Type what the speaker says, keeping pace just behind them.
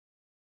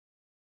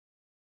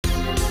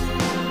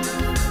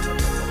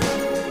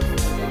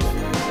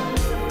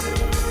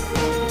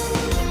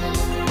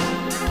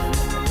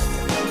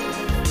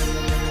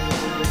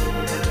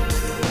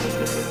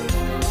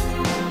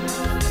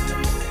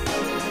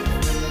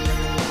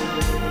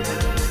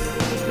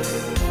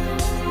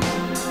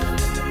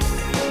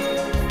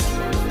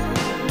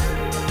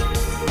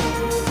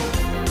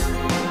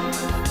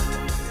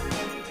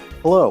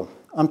Hello,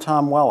 I'm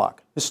Tom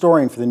Wellock,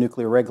 historian for the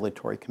Nuclear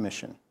Regulatory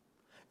Commission.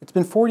 It's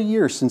been 40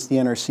 years since the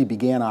NRC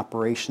began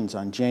operations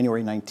on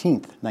January 19,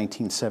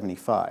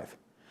 1975.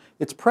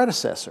 Its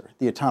predecessor,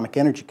 the Atomic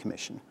Energy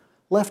Commission,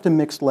 left a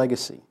mixed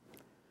legacy.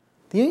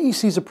 The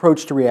AEC's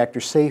approach to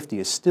reactor safety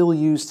is still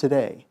used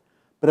today,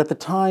 but at the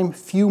time,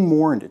 few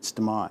mourned its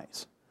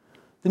demise.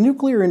 The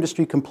nuclear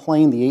industry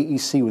complained the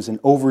AEC was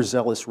an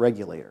overzealous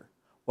regulator,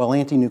 while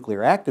anti-nuclear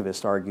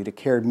activists argued it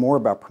cared more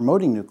about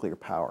promoting nuclear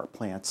power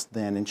plants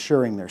than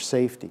ensuring their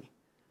safety.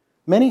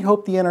 Many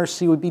hoped the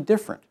NRC would be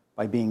different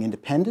by being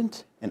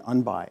independent and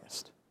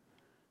unbiased.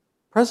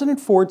 President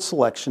Ford's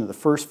selection of the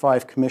first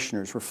 5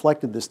 commissioners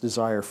reflected this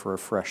desire for a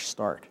fresh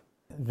start.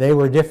 They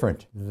were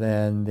different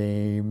than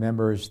the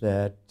members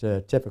that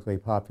typically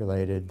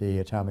populated the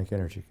Atomic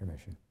Energy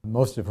Commission,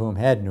 most of whom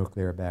had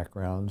nuclear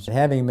backgrounds.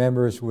 Having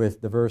members with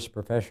diverse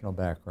professional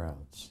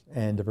backgrounds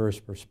and diverse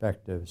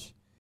perspectives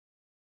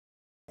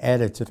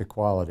added to the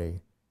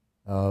quality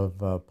of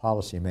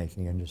policy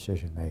making and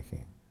decision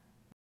making.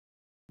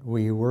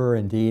 We were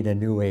indeed a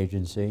new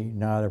agency,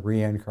 not a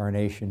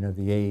reincarnation of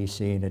the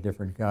AEC in a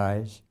different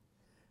guise,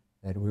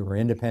 that we were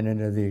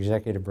independent of the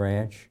executive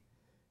branch,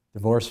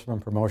 divorced from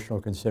promotional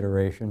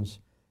considerations,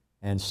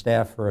 and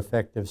staffed for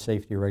effective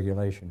safety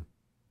regulation.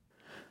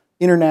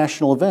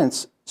 International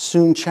events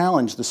soon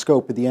challenged the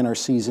scope of the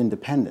NRC's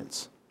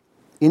independence.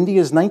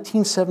 India's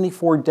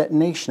 1974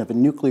 detonation of a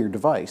nuclear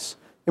device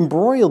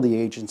embroiled the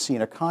agency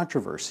in a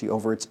controversy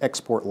over its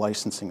export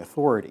licensing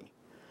authority.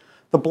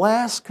 The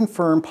blast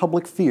confirmed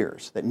public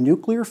fears that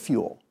nuclear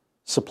fuel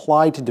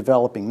supplied to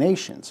developing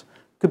nations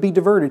could be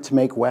diverted to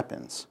make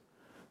weapons.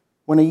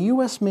 When a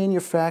U.S.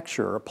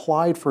 manufacturer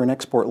applied for an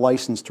export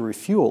license to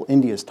refuel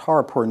India's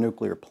Tarapur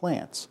nuclear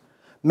plants,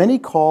 many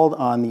called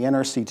on the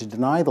NRC to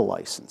deny the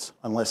license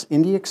unless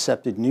India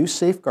accepted new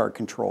safeguard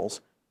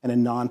controls and a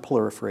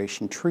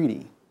non-proliferation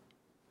treaty.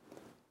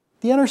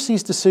 The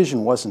NRC's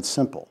decision wasn't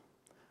simple.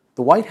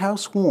 The White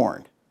House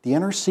warned the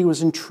NRC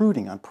was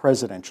intruding on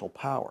presidential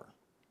power.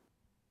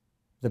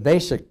 The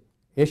basic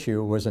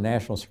issue was a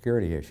national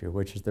security issue,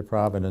 which is the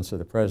province of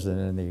the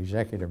president and the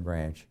executive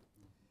branch.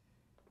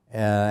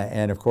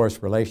 And of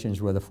course,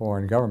 relations with a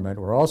foreign government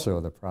were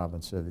also the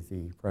province of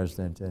the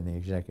president and the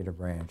executive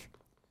branch.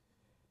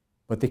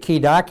 But the key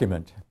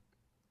document,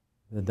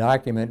 the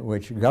document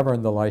which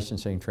governed the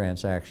licensing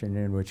transaction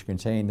and which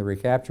contained the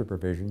recapture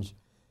provisions,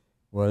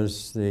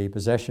 was the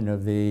possession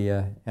of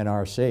the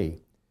NRC,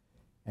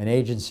 an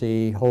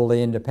agency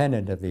wholly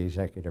independent of the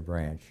executive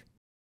branch.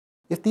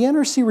 If the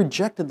NRC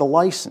rejected the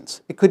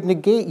license, it could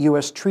negate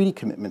U.S. treaty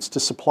commitments to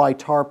supply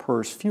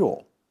Tarapur's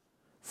fuel.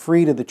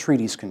 Freed of the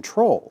treaty's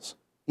controls,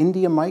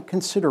 India might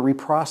consider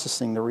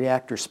reprocessing the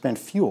reactor's spent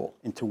fuel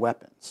into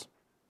weapons.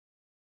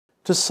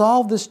 To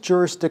solve this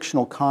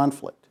jurisdictional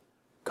conflict,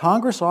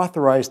 Congress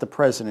authorized the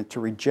President to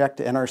reject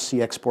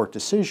NRC export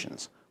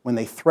decisions when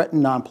they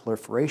threaten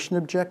non-proliferation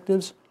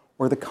objectives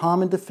or the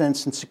common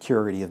defense and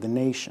security of the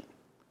nation.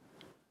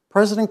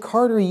 President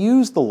Carter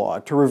used the law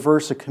to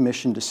reverse a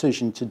commission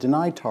decision to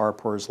deny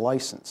Tarapur's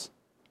license.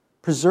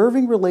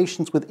 Preserving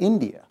relations with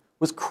India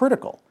was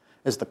critical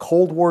as the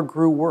Cold War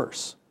grew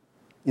worse.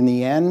 In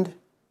the end,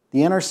 the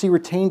NRC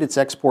retained its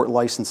export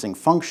licensing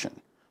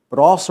function, but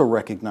also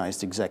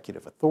recognized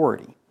executive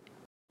authority.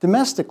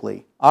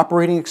 Domestically,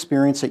 operating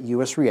experience at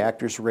U.S.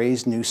 reactors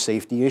raised new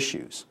safety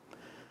issues.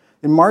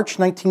 In March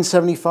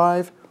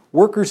 1975,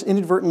 workers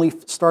inadvertently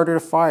started a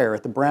fire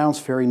at the Browns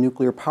Ferry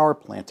nuclear power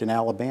plant in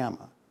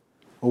Alabama.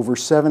 Over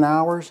 7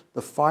 hours,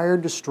 the fire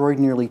destroyed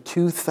nearly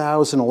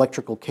 2,000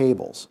 electrical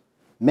cables,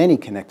 many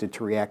connected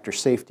to reactor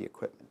safety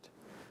equipment.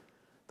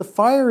 The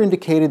fire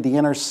indicated the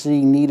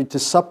NRC needed to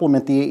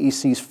supplement the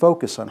AEC's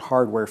focus on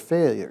hardware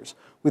failures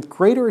with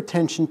greater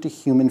attention to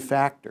human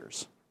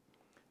factors.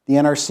 The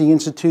NRC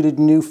instituted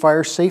new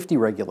fire safety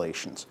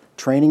regulations,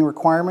 training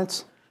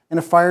requirements, and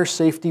a fire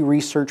safety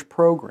research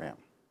program.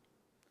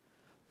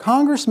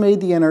 Congress made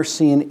the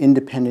NRC an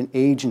independent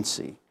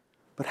agency,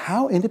 but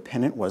how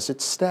independent was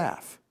its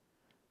staff?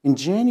 In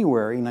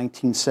January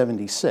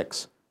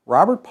 1976,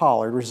 Robert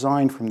Pollard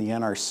resigned from the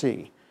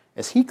NRC,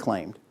 as he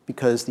claimed,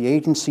 because the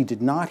agency did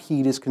not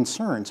heed his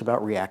concerns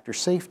about reactor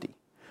safety.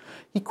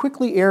 He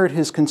quickly aired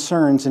his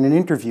concerns in an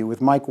interview with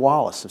Mike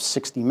Wallace of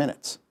 60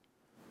 Minutes.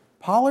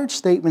 Pollard's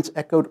statements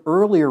echoed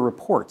earlier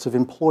reports of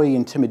employee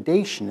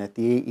intimidation at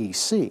the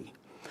AEC,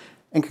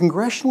 and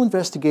congressional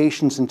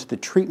investigations into the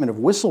treatment of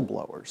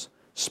whistleblowers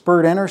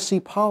spurred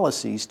NRC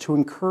policies to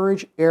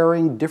encourage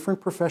airing different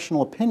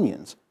professional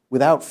opinions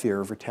without fear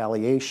of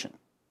retaliation.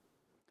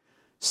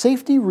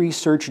 Safety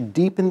research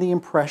deepened the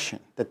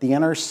impression that the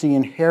NRC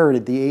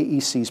inherited the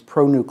AEC's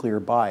pro-nuclear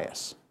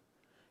bias.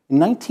 In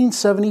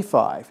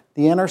 1975,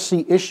 the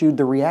NRC issued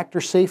the Reactor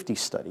Safety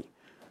Study,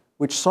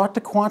 which sought to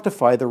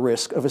quantify the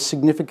risk of a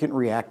significant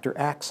reactor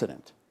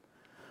accident.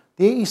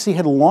 The AEC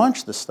had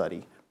launched the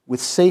study with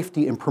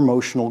safety and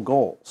promotional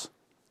goals.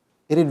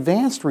 It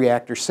advanced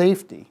reactor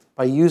safety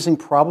by using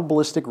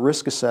probabilistic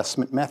risk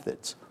assessment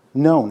methods,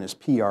 known as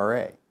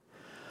PRA.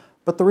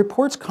 But the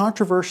report's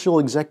controversial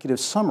executive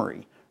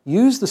summary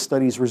used the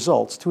study's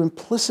results to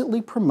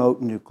implicitly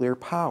promote nuclear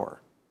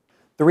power.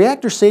 The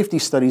reactor safety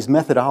study's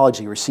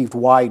methodology received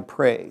wide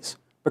praise,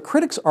 but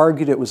critics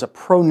argued it was a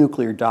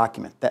pro-nuclear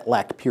document that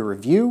lacked peer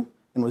review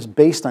and was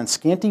based on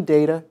scanty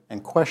data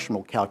and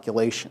questionable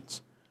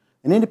calculations.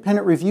 An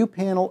independent review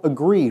panel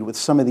agreed with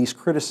some of these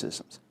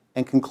criticisms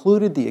and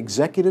concluded the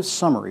executive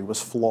summary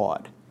was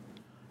flawed.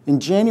 In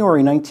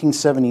January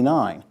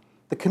 1979,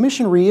 the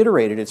Commission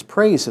reiterated its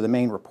praise of the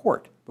main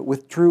report, but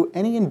withdrew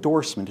any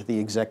endorsement of the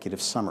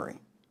executive summary.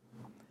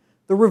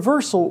 The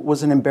reversal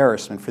was an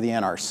embarrassment for the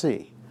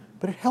NRC,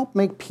 but it helped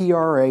make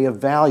PRA a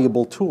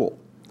valuable tool.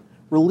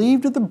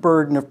 Relieved of the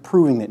burden of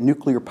proving that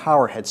nuclear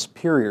power had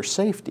superior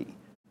safety,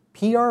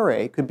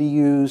 PRA could be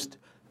used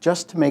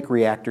just to make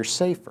reactors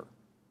safer.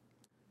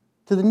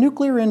 To the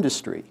nuclear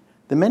industry,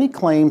 the many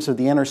claims of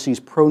the NRC's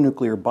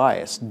pro-nuclear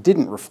bias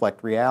didn't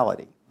reflect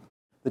reality.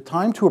 The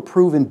time to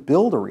approve and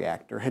build a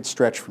reactor had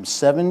stretched from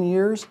 7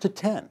 years to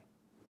 10.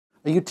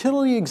 A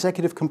utility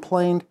executive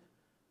complained,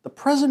 "The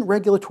present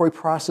regulatory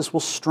process will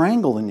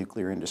strangle the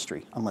nuclear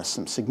industry unless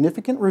some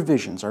significant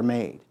revisions are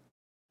made."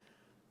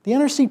 The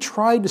NRC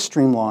tried to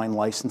streamline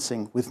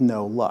licensing with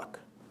no luck.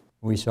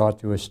 We sought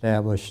to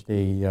establish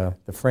the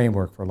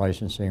framework for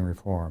licensing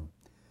reform.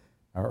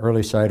 Our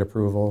early site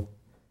approval,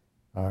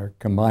 our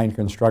combined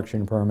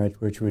construction permit,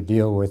 which would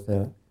deal with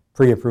the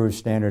pre-approved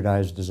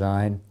standardized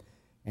design,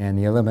 and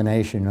the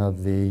elimination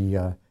of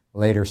the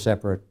later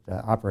separate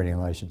operating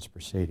license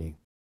proceeding.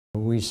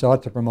 We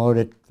sought to promote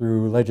it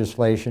through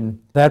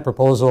legislation. That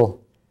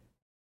proposal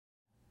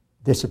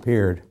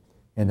disappeared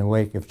in the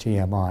wake of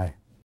TMI.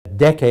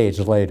 Decades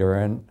later,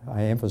 and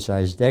I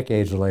emphasize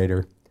decades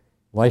later,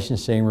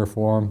 licensing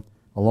reform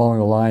along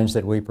the lines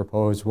that we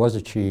proposed was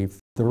achieved.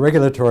 The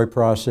regulatory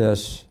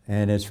process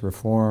and its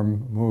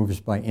reform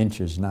moves by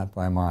inches, not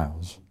by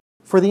miles.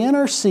 For the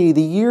NRC,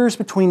 the years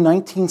between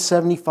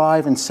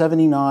 1975 and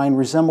 79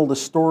 resembled a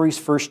story's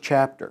first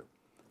chapter.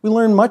 We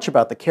learned much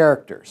about the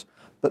characters,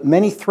 but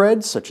many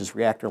threads, such as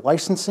reactor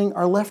licensing,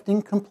 are left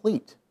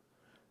incomplete.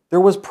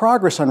 There was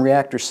progress on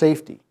reactor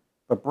safety,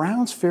 but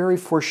Brown's Ferry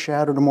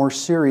foreshadowed a more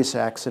serious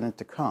accident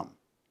to come.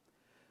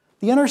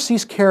 The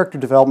NRC's character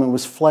development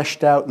was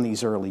fleshed out in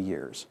these early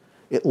years.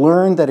 It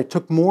learned that it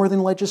took more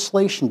than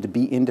legislation to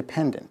be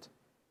independent.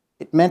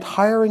 It meant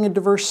hiring a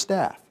diverse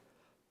staff,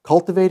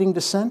 cultivating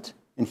dissent,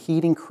 and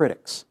heeding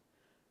critics.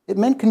 It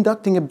meant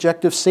conducting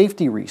objective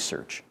safety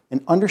research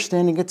and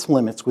understanding its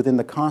limits within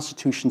the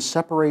Constitution's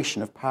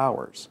separation of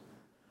powers.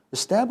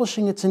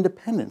 Establishing its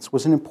independence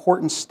was an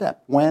important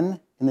step when,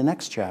 in the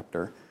next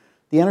chapter,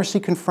 the NRC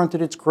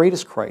confronted its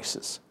greatest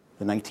crisis,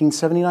 the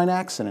 1979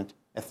 accident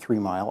at 3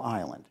 Mile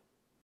Island.